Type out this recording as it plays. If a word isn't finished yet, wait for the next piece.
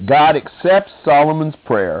God accepts Solomon's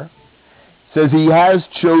prayer, says he has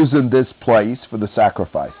chosen this place for the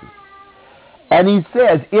sacrifices. And he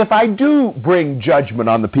says, if I do bring judgment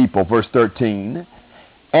on the people, verse 13,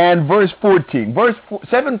 and verse 14,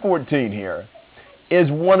 7:14 here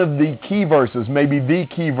is one of the key verses, maybe the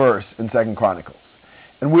key verse in 2 Chronicles.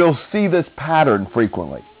 And we'll see this pattern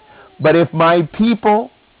frequently. But if my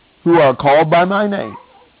people who are called by my name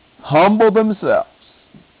humble themselves,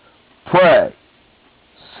 pray,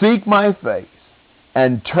 seek my face,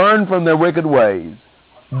 and turn from their wicked ways,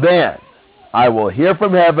 then I will hear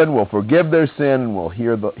from heaven, will forgive their sin, and will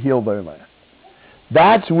heal their land.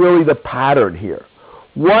 That's really the pattern here.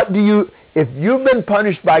 If you've been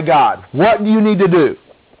punished by God, what do you need to do?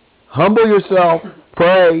 Humble yourself,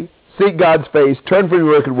 pray, seek God's face, turn from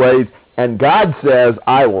your wicked ways, and God says,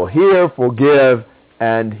 I will hear, forgive,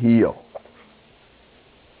 and heal.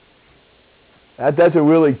 That's a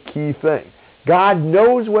really key thing. God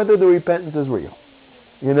knows whether the repentance is real.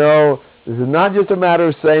 You know, this is not just a matter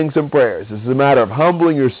of saying some prayers. This is a matter of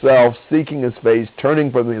humbling yourself, seeking His face,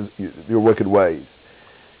 turning from your wicked ways.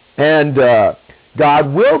 And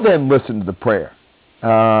God will then listen to the prayer.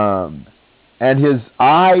 And His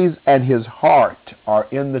eyes and His heart are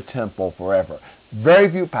in the temple forever.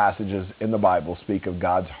 Very few passages in the Bible speak of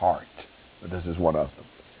God's heart, but this is one of them.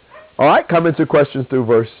 All right, comments or questions through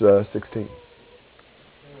verse 16.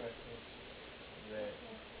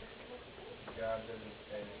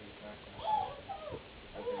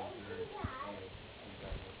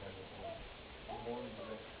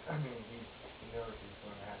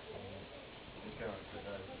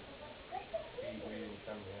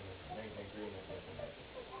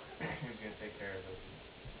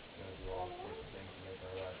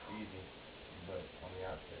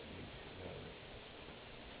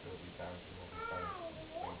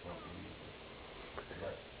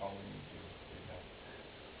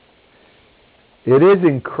 It is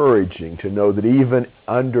encouraging to know that even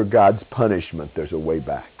under God's punishment, there's a way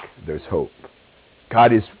back. There's hope.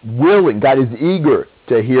 God is willing, God is eager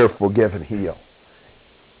to hear, forgive, and heal.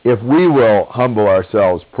 If we will humble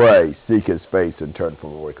ourselves, pray, seek His face, and turn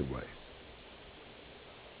from our wicked ways.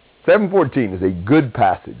 7:14 is a good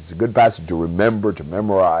passage. It's a good passage to remember, to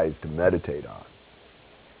memorize, to meditate on.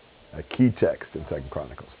 A key text in 2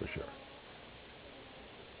 Chronicles for sure.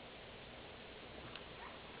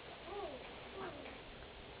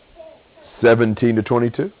 (17 to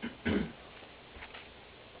 22).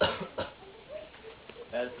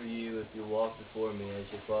 As for you, if you walk before me as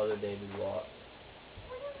your father David walked,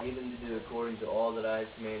 even to do according to all that I have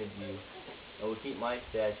commanded you, I will keep my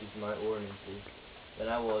statutes and my ordinances. Then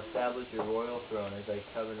I will establish your royal throne as I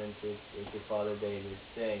covenanted with your father David,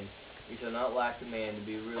 saying, you shall not lack a man to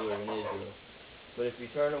be ruler in Israel. But if you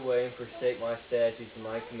turn away and forsake my statutes and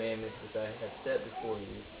my commandments which I have set before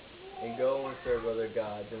you, and go and serve other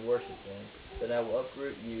gods and worship them, then I will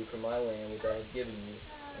uproot you from my land which I have given you,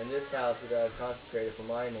 and this house which I have consecrated for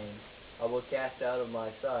my name I will cast out of my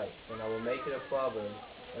sight, and I will make it a proverb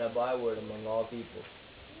and a byword among all people.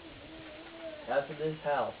 As for this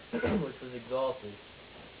house, which was exalted,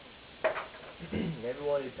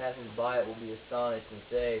 everyone who passes by it will be astonished and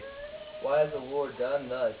say, why has the Lord done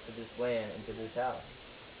thus to this land and to this house?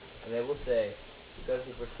 And they will say, because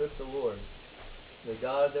they forsook the Lord, the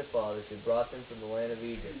God of their fathers, who brought them from the land of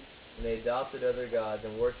Egypt, and they adopted other gods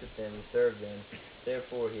and worshipped them and served them.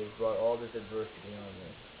 Therefore he has brought all this adversity on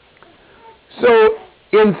them. So,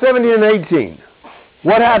 in 17 and 18,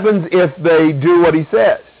 what happens if they do what he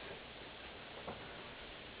says?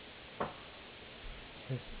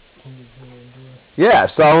 Yeah,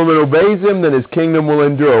 Solomon obeys him, then his kingdom will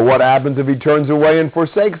endure. What happens if he turns away and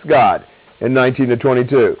forsakes God in 19 to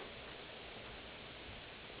 22?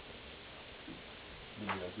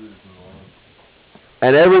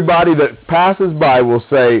 And everybody that passes by will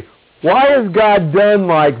say, why has God done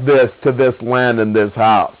like this to this land and this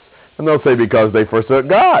house? And they'll say, because they forsook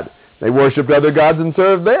God. They worshipped other gods and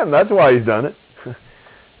served them. That's why he's done it.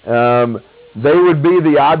 They would be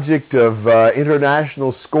the object of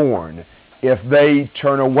international scorn if they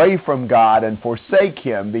turn away from God and forsake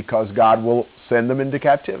Him, because God will send them into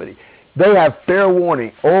captivity. They have fair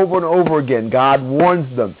warning over and over again. God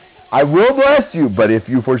warns them, I will bless you, but if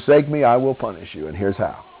you forsake me, I will punish you. And here's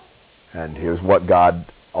how. And here's what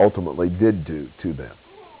God ultimately did do to them.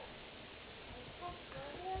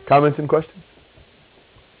 Comments and questions?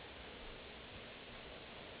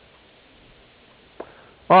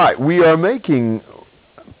 All right, we are making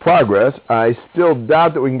progress. I still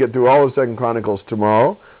doubt that we can get through all of 2 Chronicles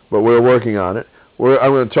tomorrow, but we're working on it.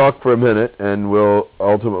 I'm going to talk for a minute, and we'll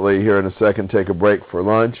ultimately, here in a second, take a break for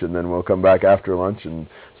lunch, and then we'll come back after lunch and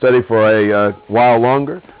study for a while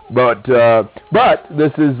longer. But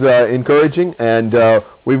this is encouraging, and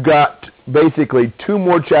we've got basically 2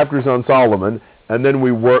 more chapters on Solomon, and then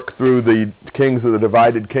we work through the kings of the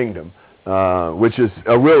divided kingdom, which is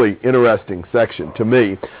a really interesting section to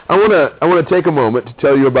me. I want to take a moment to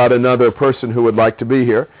tell you about another person who would like to be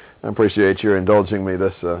here. I appreciate your indulging me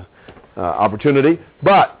this opportunity,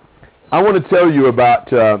 but I want to tell you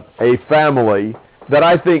about a family that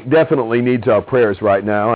I think definitely needs our prayers right now.